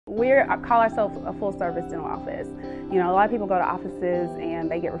We call ourselves a full-service dental office. You know, a lot of people go to offices and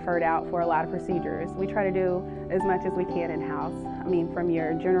they get referred out for a lot of procedures. We try to do as much as we can in-house. I mean, from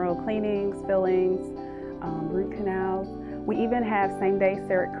your general cleanings, fillings, root canals. We even have same-day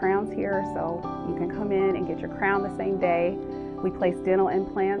CEREC crowns here, so you can come in and get your crown the same day. We place dental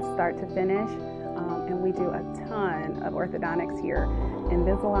implants start to finish, and we do a ton of orthodontics here.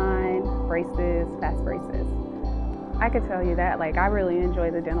 Invisalign, braces, fast braces. I could tell you that, like, I really enjoy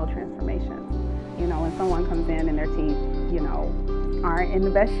the dental transformations. You know, when someone comes in and their teeth, you know, aren't in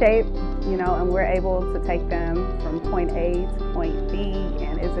the best shape, you know, and we're able to take them from point A to point B,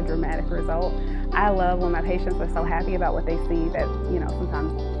 and it's a dramatic result. I love when my patients are so happy about what they see that, you know,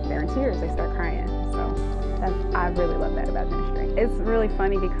 sometimes they're in tears, they start crying. So I really love that about dentistry. It's really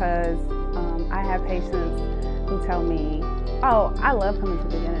funny because I have patients who tell me, oh, I love coming to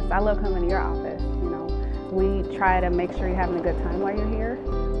the dentist. I love coming to your office. We try to make sure you're having a good time while you're here.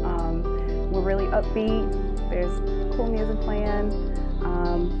 We're really upbeat. There's cool music playing.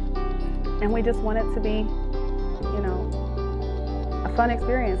 And we just want it to be, you know, a fun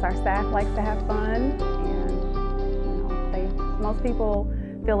experience. Our staff likes to have fun, and you know, most people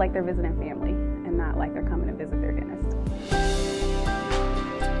feel like they're visiting family and not like they're coming to visit their dentist.